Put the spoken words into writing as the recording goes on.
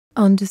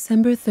On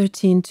December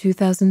 13,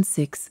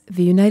 2006,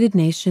 the United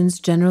Nations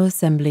General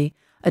Assembly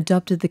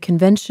adopted the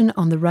Convention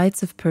on the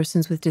Rights of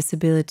Persons with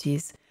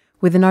Disabilities,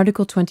 with an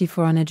Article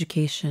 24 on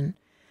education.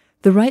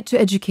 The right to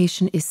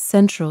education is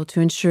central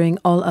to ensuring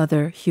all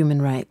other human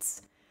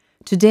rights.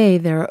 Today,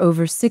 there are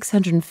over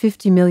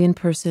 650 million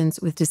persons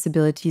with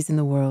disabilities in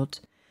the world.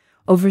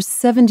 Over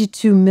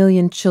 72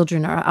 million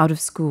children are out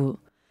of school.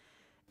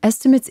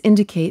 Estimates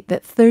indicate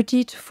that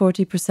 30 to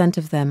 40%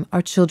 of them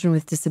are children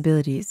with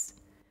disabilities.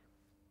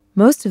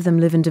 Most of them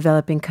live in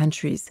developing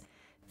countries.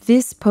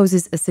 This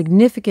poses a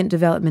significant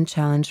development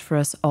challenge for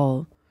us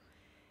all.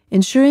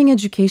 Ensuring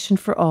education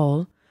for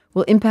all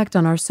will impact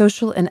on our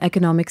social and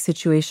economic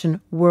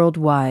situation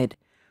worldwide.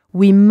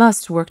 We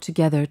must work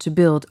together to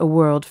build a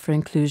world for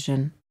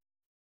inclusion.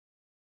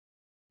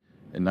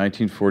 In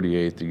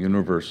 1948, the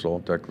Universal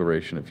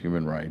Declaration of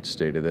Human Rights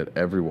stated that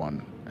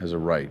everyone has a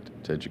right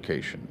to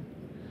education.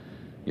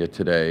 Yet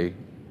today,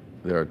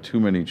 there are too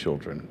many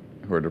children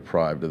who are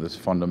deprived of this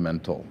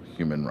fundamental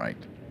human right.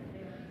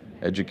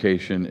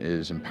 Education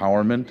is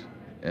empowerment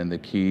and the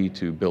key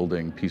to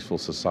building peaceful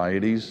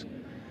societies,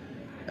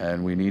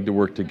 and we need to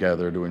work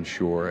together to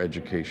ensure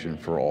education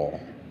for all.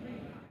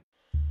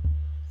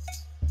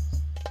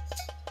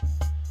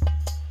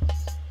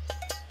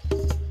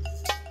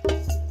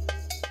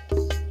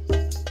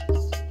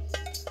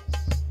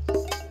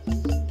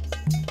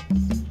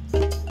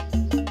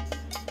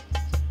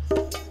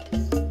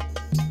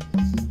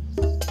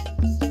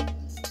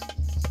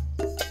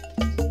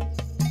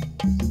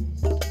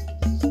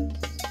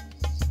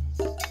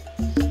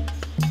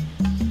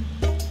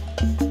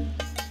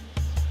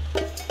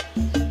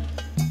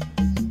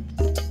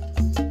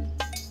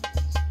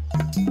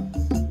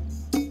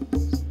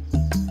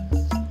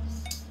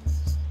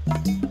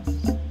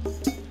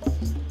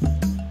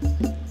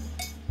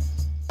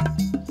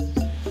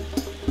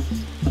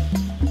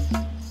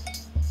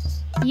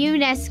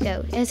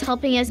 UNESCO is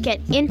helping us get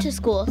into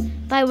school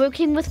by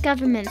working with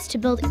governments to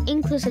build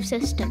inclusive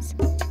systems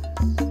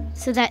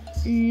so that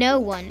no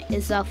one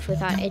is left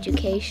without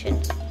education.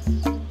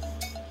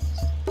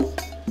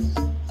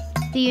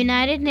 The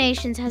United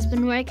Nations has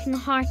been working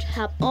hard to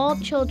help all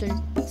children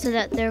so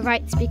that their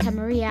rights become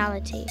a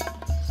reality.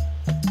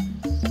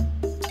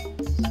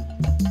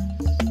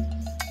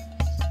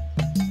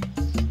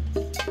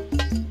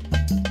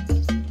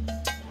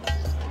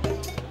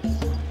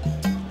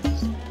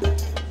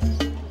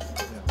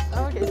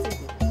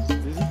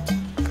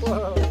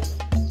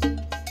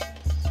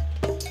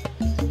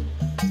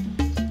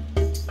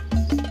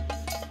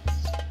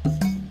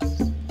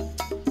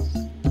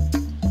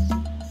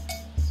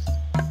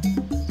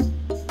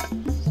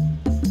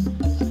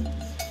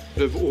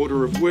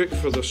 Order of work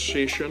for this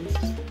session,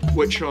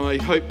 which I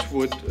hoped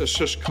would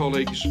assist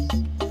colleagues.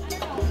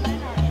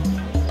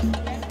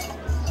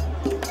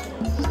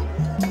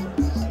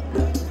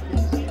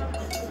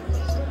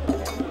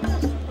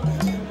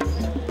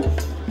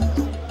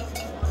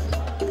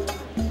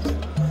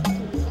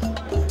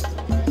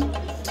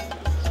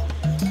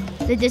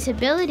 The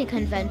Disability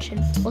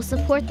Convention will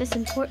support this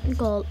important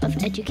goal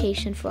of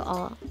education for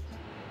all.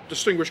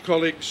 Distinguished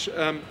colleagues,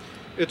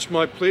 it's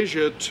my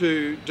pleasure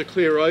to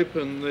declare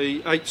open the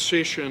 8th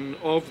session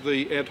of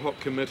the Ad Hoc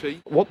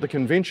Committee. What the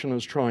Convention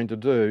is trying to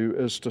do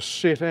is to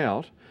set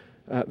out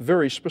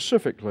very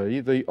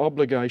specifically the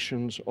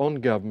obligations on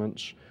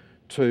governments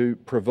to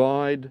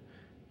provide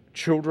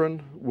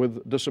children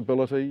with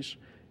disabilities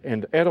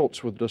and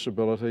adults with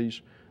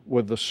disabilities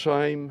with the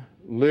same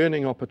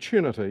learning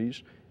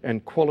opportunities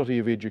and quality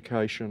of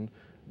education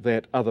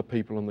that other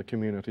people in the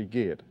community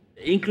get.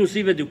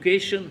 Inclusive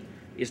education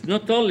is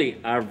not only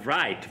a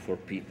right for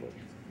people,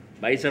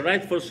 but it's a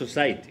right for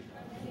society.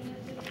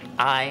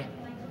 I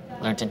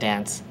learned to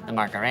dance the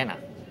Macarena.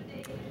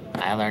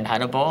 I learned how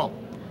to bowl.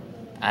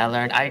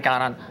 I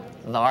got on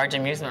large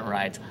amusement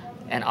rides,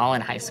 and all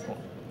in high school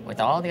with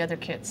all the other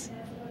kids.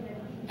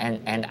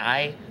 And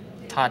I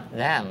taught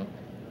them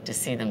to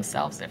see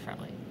themselves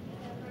differently.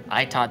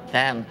 I taught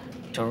them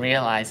to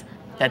realize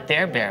that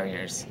their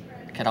barriers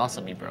could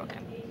also be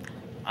broken.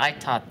 I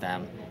taught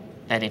them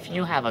that if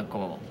you have a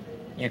goal,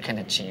 you can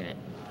achieve it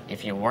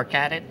if you work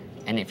at it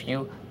and if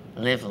you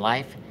live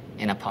life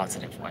in a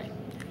positive way.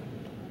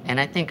 And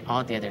I think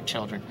all the other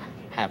children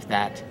have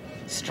that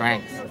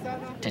strength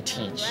to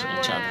teach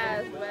each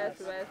other.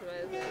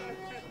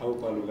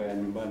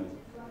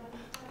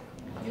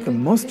 The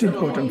most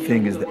important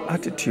thing is the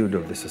attitude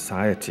of the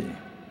society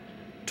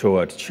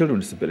toward children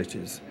with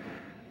disabilities.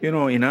 You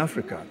know, in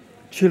Africa,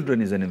 children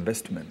is an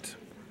investment.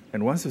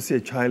 And once you see a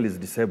child is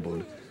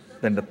disabled,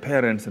 then the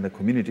parents and the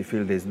community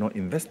feel there's no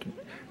investment.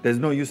 There's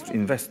no use to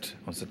invest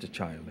on such a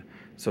child.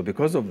 So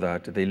because of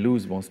that, they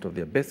lose most of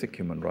their basic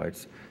human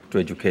rights to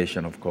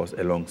education, of course,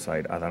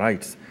 alongside other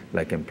rights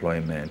like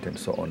employment and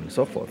so on and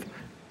so forth.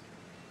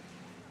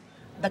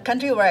 The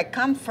country where I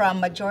come from,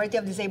 majority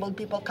of disabled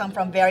people come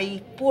from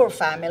very poor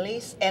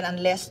families, and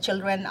unless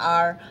children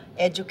are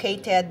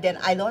educated, then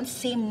I don't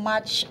see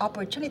much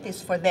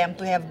opportunities for them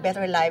to have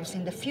better lives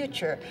in the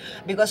future.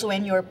 Because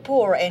when you're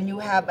poor and you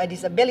have a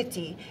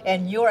disability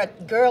and you're a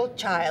girl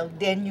child,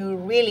 then you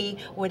really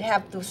would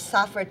have to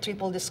suffer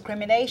triple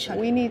discrimination.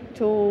 We need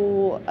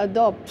to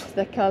adopt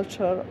the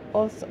culture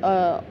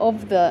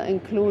of the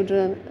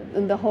inclusion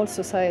in the whole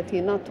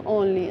society, not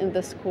only in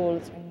the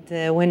schools.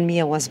 And, when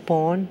Mia was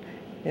born,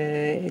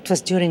 it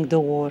was during the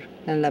war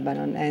in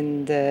Lebanon,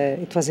 and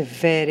it was a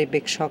very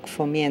big shock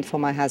for me and for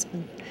my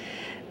husband.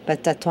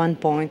 But at one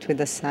point we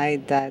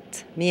decided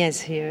that Mia is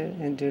here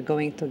and we're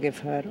going to give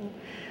her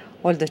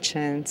all the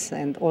chance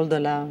and all the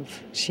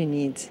love she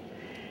needs.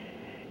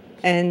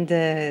 And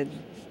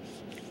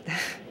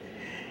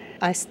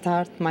I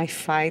start my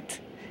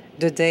fight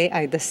the day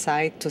I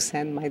decide to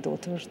send my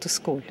daughter to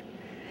school,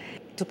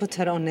 to put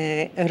her on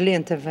an early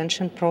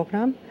intervention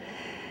program,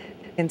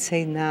 and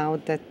say now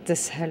that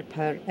this helped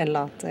her a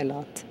lot.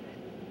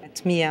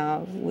 And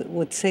Mia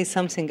would say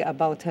something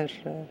about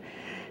her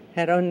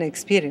own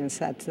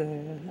experience at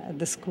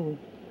the school.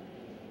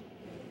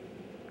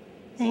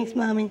 Thanks,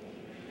 Mommy.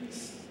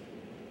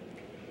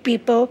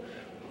 People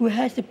who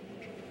has the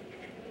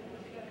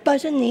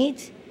special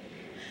needs,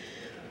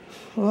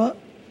 well,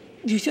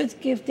 you should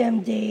give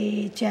them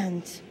the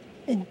chance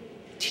and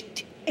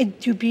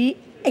to be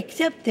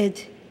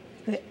accepted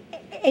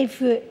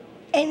if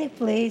any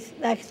place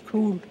like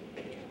school,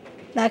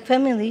 like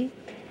family,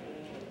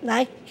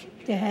 like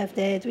to have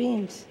their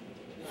dreams.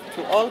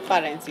 To all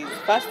parents is,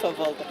 first of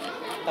all,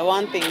 the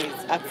one thing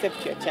is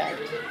accept your child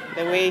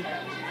the way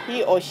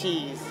he or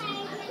she is.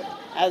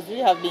 As we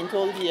have been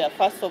told here,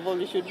 first of all,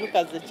 we should look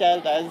at the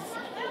child as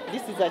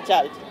this is a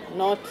child,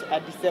 not a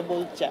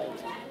disabled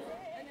child.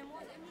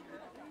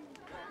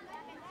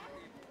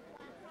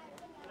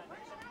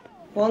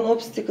 One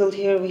obstacle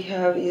here we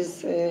have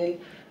is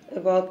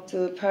about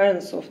the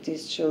parents of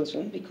these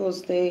children,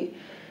 because they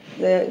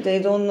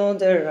don't know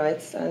their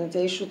rights, and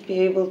they should be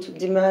able to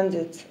demand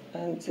it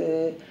and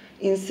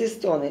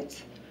insist on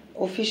it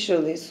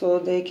officially, so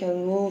they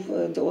can move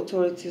the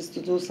authorities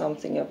to do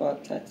something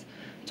about that,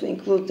 to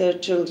include their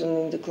children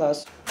in the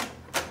class.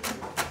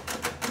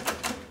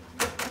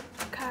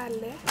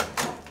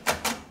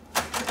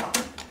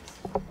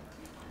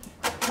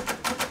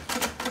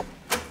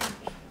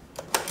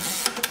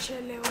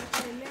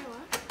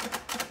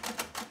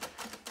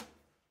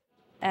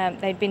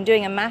 They'd been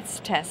doing a maths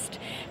test,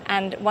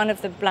 and one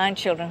of the blind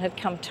children had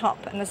come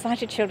top, and the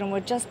sighted children were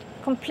just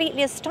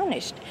completely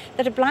astonished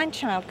that a blind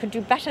child could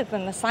do better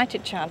than the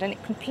sighted child, and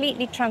it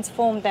completely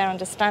transformed their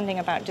understanding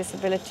about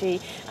disability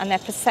and their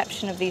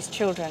perception of these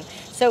children.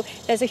 So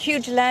there's a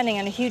huge learning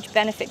and a huge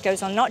benefit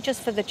goes on, not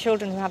just for the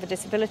children who have a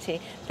disability,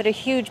 but a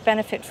huge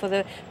benefit for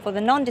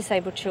the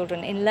non-disabled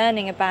children in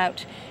learning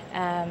about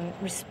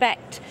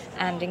respect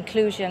and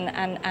inclusion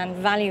and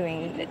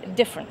valuing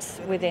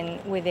difference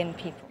within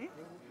people.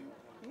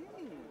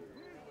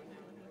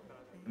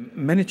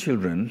 Many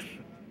children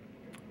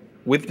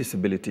with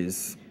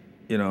disabilities,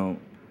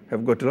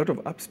 have got a lot of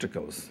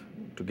obstacles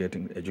to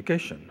getting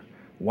education.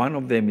 One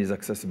of them is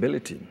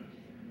accessibility.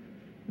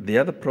 The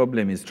other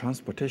problem is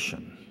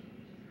transportation.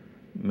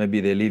 Maybe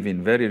they live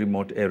in very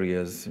remote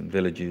areas, in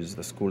villages,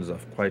 the schools are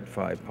quite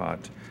far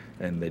apart,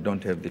 and they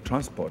don't have the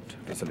transport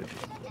facility.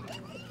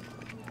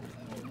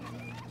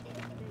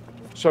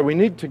 So we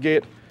need to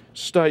get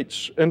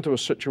states into a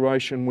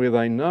situation where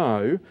they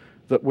know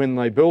that when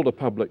they build a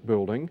public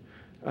building,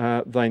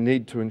 they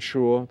need to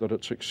ensure that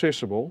it's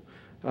accessible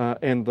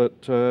and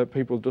that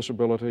people with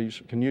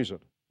disabilities can use it.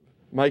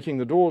 Making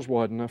the doors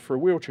wide enough for a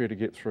wheelchair to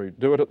get through.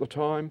 Do it at the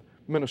time,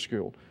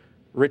 minuscule.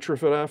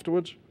 Retrofit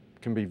afterwards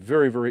can be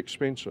very, very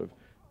expensive.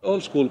 All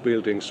school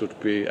buildings should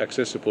be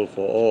accessible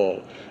for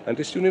all. And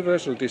this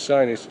universal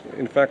design is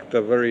in fact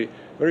very,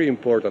 very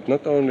important,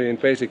 not only in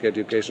basic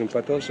education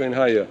but also in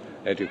higher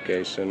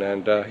education.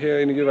 And here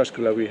in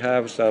Jyväskylä we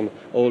have some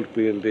old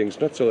buildings,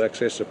 not so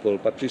accessible,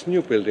 but these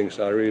new buildings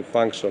are really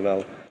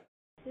functional.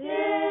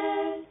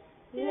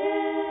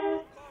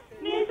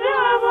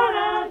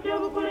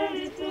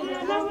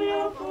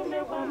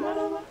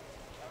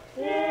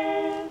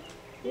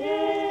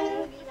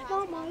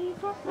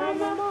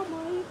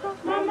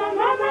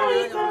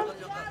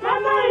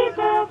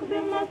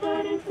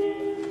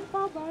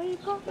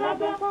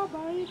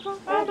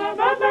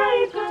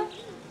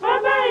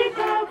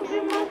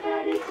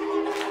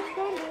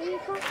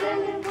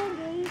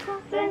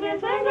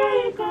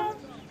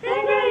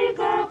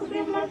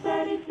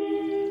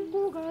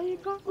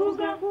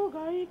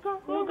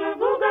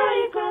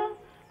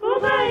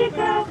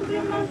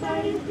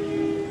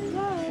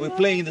 We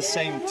play in the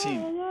same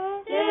team.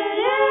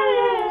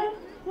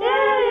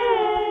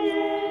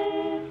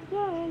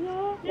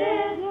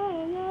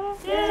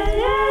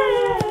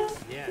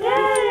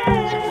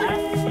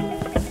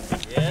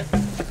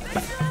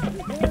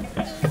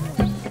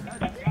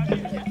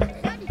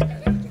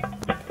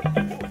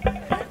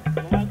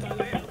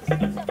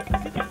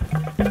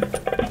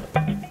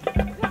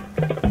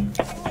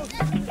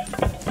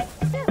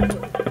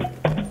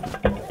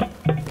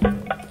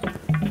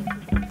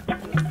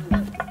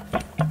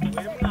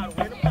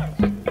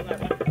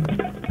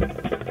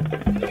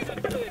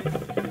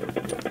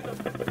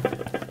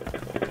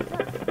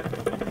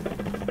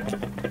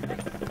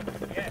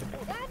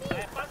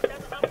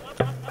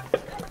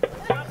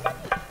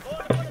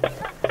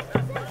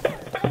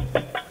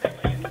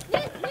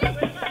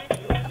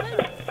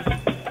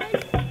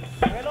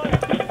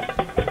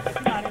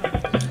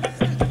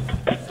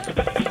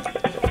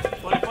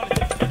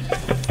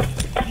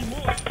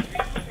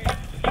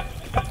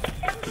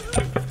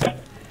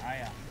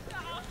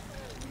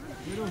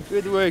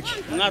 Good work.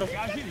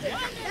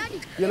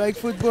 You like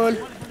football?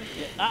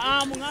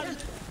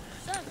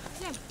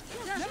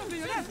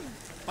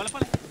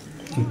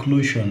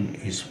 Inclusion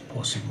is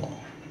possible,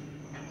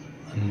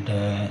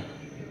 and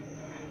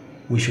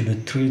we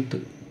should treat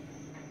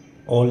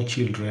all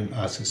children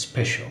as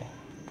special.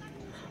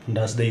 And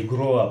as they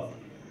grow up,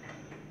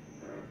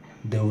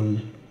 they will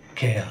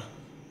care.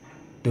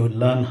 They will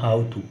learn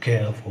how to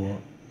care for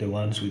the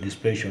ones with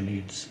special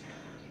needs,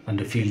 and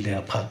they feel they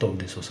are part of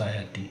the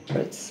society.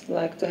 It's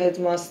like the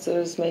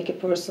headmasters make a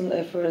personal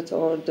effort,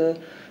 or the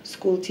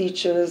school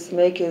teachers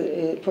make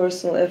a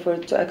personal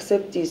effort to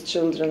accept these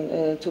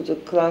children to the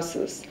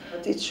classes.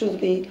 It should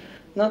be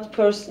not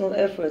personal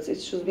efforts,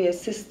 it should be a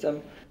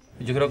system.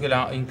 Yo creo que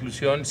la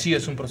inclusión sí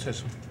es un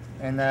proceso.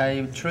 And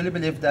I truly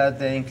believe that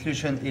the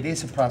inclusion, it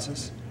is a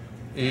process.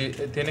 Y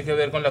tiene que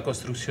ver con la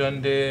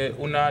construcción de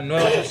una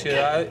nueva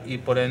sociedad y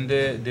por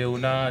ende de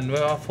una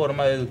nueva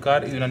forma de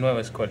educar y de una nueva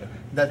escuela.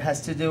 That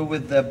has to do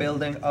with the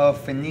building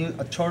of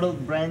a total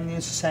brand new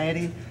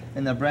society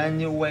and a brand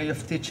new way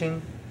of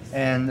teaching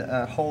and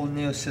a whole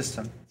new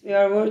system. We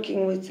are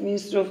working with the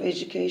Ministry of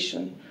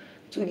Education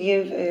to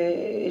give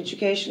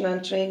education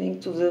and training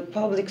to the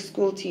public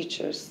school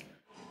teachers.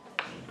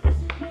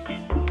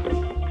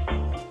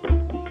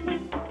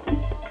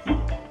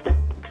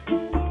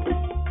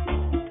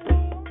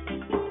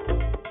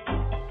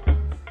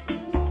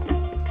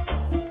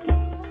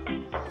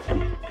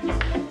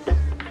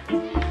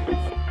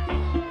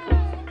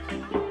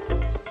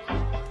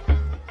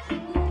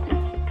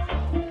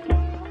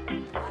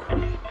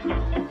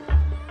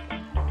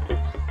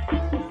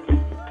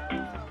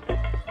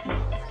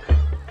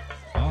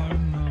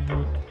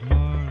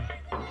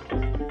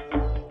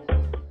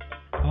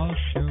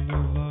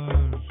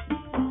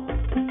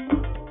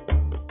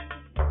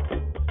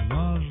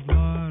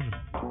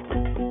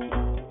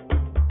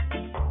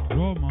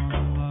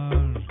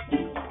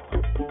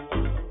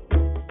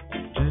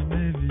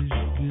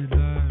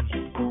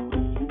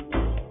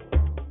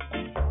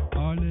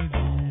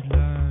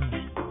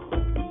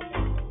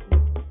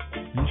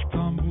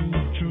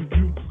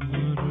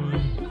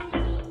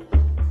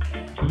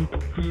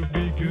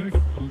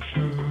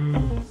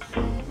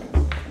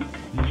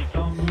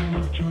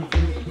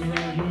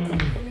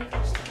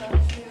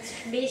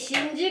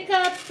 Beşinci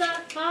katta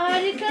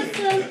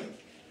harikasın.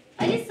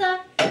 Alisa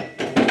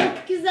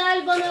çok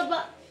güzel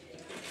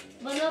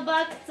bana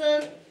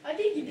baktın.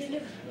 Hadi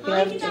gidelim. We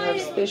have to have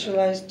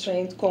specialized,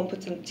 trained,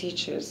 competent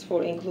teachers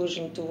for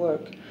inclusion to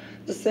work.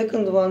 The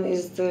second one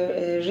is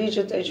the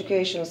rigid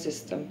education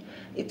system.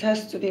 It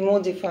has to be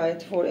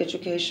modified for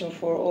education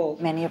for all.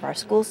 Many of our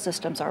school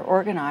systems are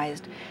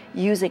organized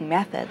using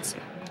methods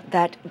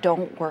that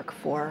don't work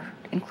for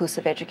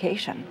inclusive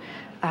education.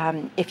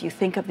 If you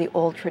think of the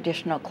old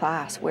traditional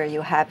class where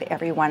you have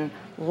everyone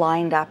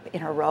lined up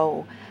in a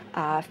row,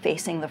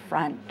 facing the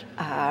front,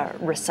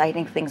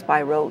 reciting things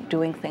by rote,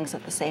 doing things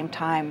at the same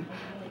time,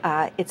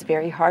 it's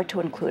very hard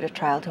to include a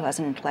child who has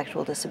an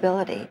intellectual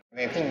disability.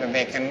 They think that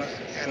they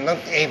are not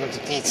able to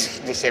teach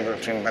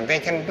disabled children, but they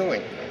can do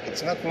it.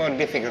 It's not more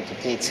difficult to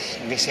teach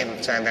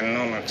disabled child than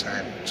normal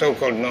child,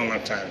 so-called normal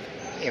child,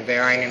 if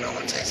there are any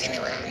normal child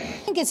anywhere.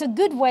 I think it's a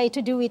good way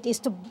to do it is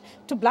to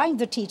blind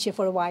the teacher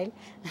for a while.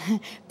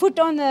 Put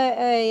on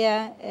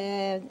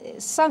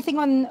something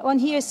on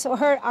his or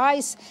her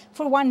eyes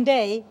for one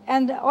day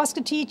and ask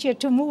the teacher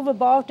to move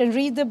about and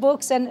read the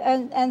books and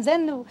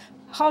then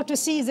how to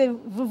see the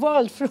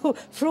world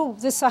through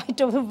the sight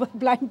of a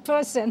blind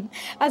person.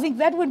 I think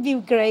that would be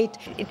great.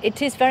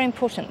 It is very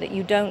important that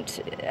you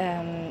don't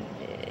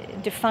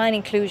define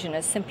inclusion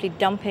as simply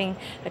dumping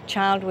a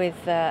child with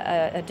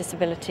a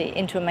disability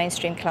into a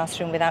mainstream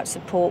classroom without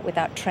support,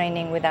 without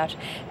training, without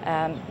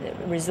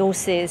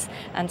resources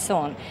and so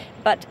on.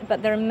 But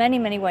there are many,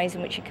 many ways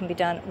in which it can be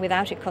done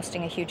without it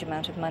costing a huge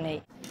amount of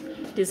money.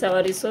 This is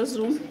our resource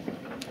room.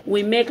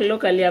 We make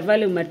locally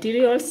available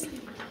materials.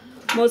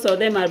 Most of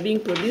them are being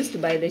produced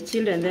by the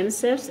children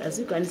themselves, as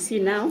you can see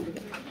now.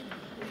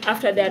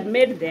 After they had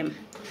made them,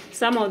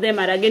 some of them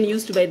are again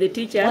used by the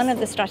teachers. One of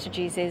the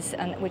strategies is,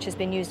 and which has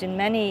been used in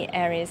many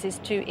areas, is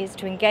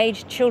to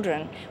engage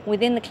children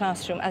within the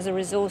classroom as a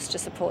resource to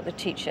support the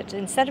teacher.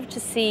 Instead of to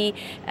see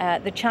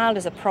the child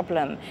as a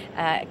problem,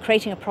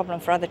 creating a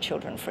problem for other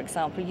children, for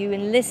example, you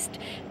enlist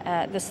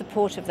the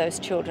support of those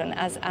children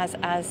as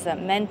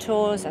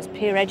mentors, as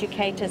peer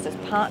educators, as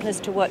partners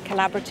to work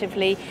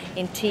collaboratively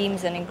in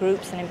teams and in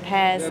groups and in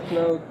pairs.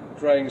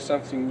 Trying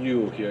something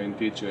new here in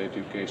teacher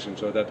education,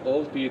 so that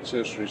all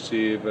teachers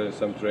receive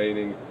some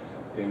training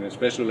in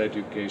special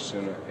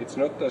education. It's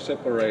not a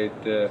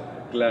separate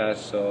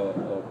class or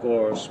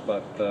course,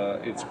 but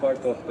it's part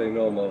of the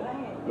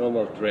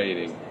normal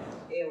training.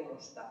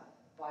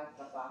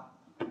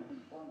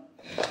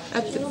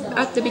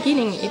 At the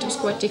beginning it was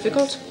quite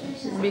difficult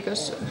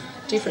because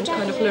different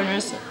kind of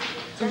learners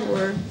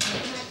were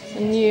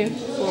new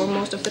for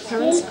most of the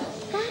parents,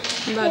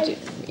 but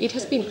it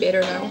has been better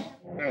now.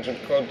 Children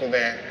should go to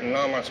the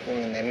normal school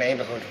in the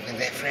neighborhood with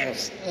their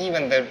friends.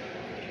 Even the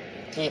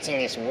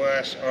teaching is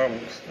worse or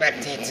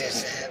bad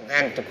teachers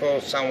than to go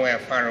somewhere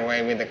far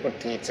away with the good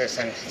teachers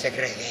and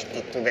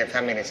segregated to their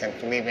families and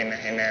to live in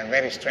a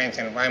very strange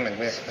environment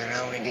with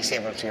only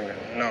disabled children.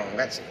 No,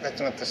 that's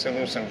not the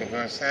solution,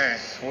 because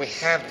we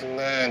have to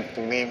learn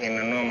to live in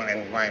a normal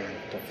environment,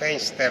 to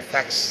face the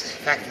fact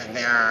that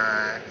there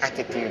are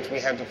attitudes. We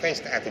have to face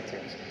the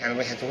attitudes, and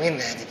we have to win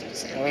the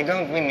attitudes. And we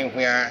don't win if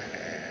we are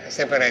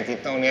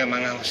separated only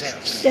among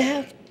ourselves. They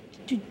have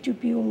to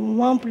be in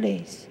one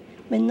place,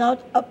 but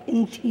not up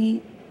in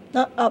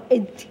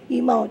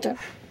the mountain.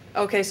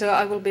 Okay, so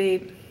I will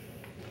be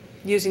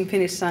using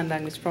Finnish Sign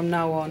Language from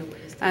now on,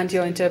 and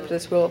your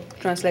interpreters will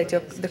translate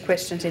the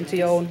questions into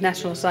your own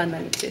national sign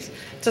languages,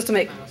 just to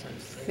make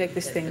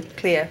this thing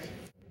clear.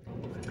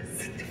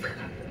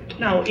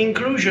 Now,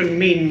 inclusion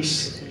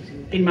means,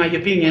 in my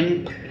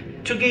opinion,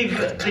 to give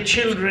the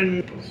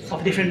children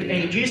of different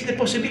ages the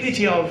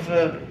possibility of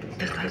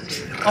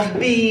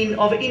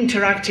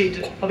interact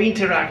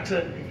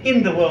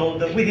in the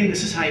world, within the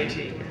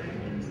society.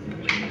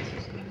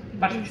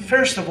 But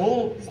first of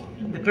all,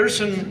 the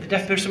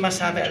deaf person must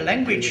have a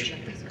language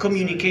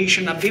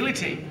communication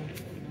ability.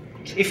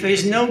 If there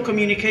is no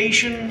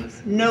communication,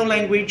 no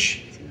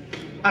language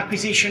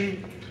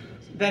acquisition,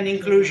 then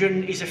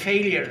inclusion is a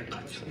failure.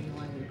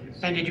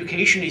 And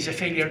education is a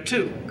failure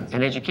too.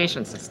 An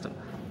education system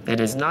that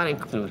does not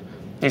include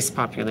this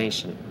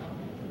population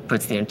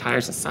puts the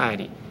entire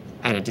society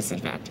at a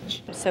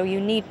disadvantage. So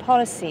you need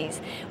policies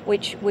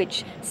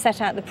which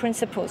set out the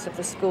principles of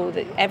the school,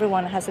 that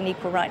everyone has an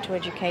equal right to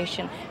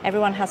education,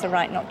 everyone has a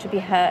right not to be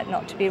hurt,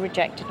 not to be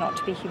rejected, not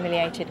to be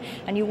humiliated,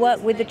 and you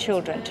work with the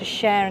children to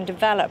share and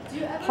develop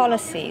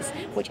policies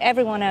which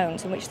everyone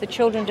owns and which the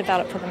children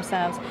develop for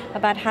themselves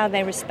about how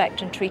they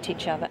respect and treat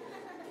each other.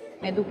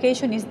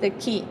 Education is the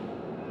key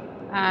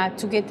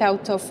to get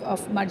out of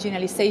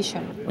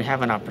marginalization. We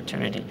have an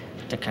opportunity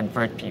to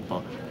convert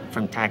people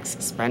from tax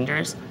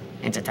spenders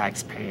into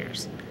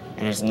taxpayers,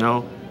 and there's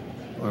no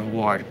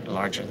reward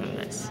larger than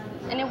this.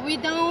 And if we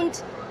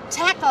don't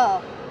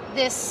tackle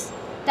this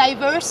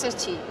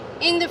diversity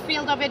in the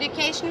field of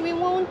education, we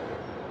won't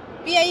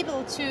be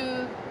able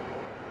to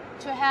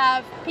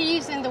have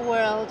peace in the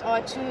world,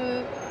 or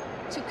to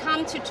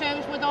come to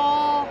terms with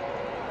all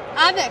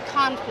other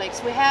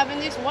conflicts we have in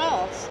this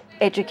world.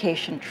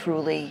 Education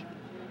truly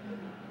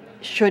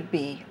should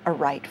be a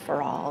right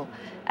for all,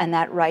 and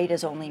that right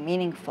is only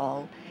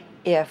meaningful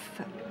if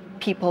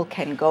people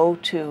can go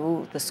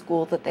to the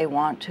school that they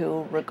want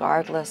to,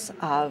 regardless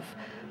of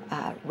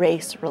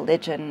race,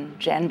 religion,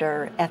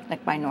 gender,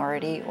 ethnic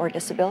minority, or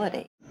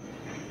disability.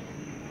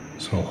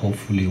 So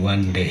hopefully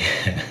one day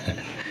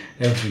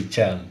every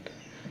child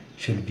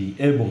should be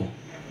able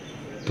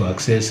to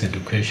access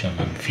education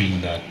and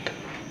feel that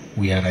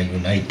we are a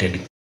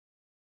united.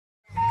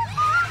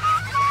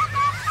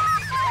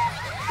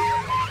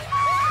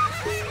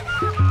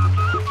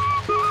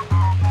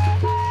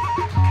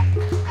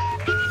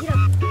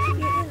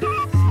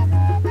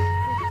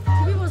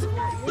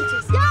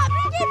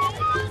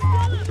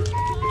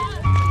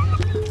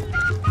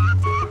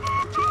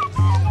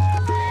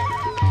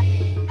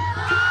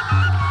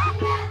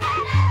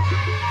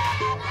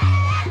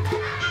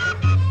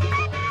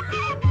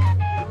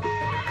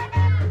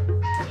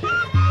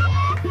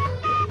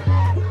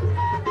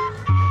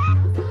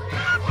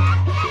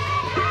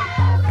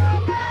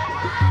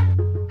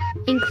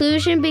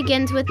 Inclusion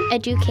begins with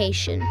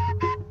education.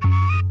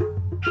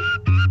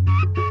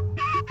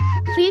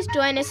 Please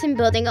join us in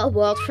building a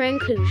world for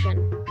inclusion.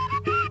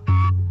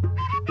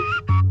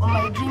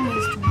 My dream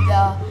is to be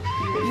the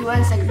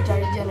UN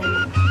Secretary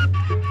General.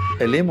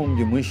 Elimu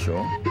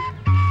mjumuisho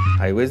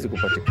haiwezi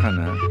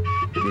kupatikana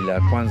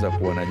bila kwanza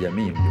kuwa na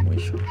jamii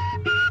mjumuisho.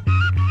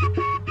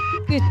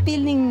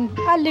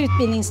 All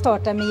utbildning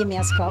startar med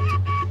gemenskap.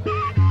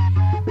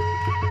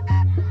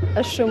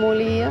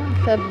 الشمولية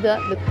تبدأ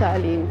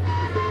بالتعليم.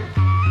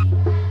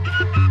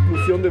 La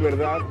inclusión de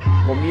verdad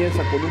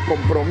comienza con un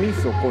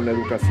compromiso con la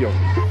educación.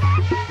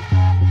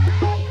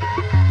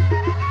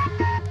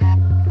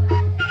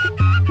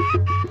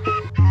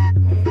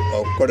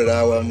 Okukolera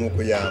awamu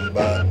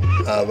kuyamba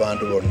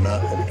abantu bonna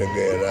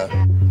okutegeera.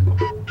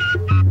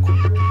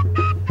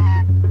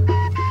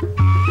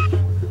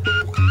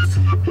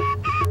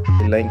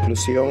 La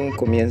inclusión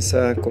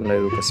comienza con la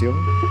educación.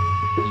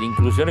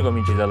 L'inclusione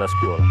comincia dalla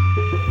scuola.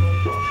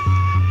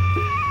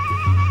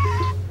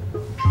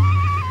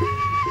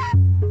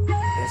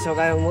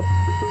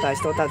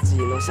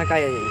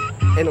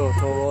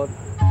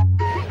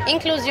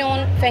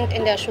 Inklusion fängt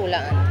in der Schule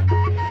an.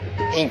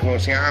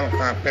 Inkluusio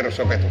alkaa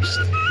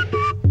perusopetuksesta.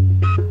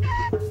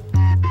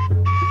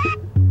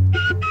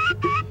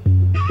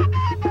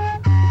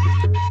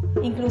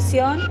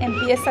 Inclusión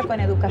empieza con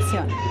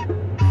educación.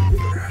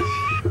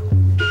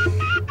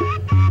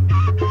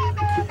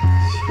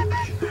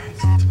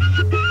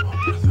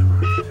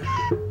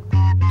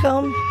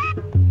 Come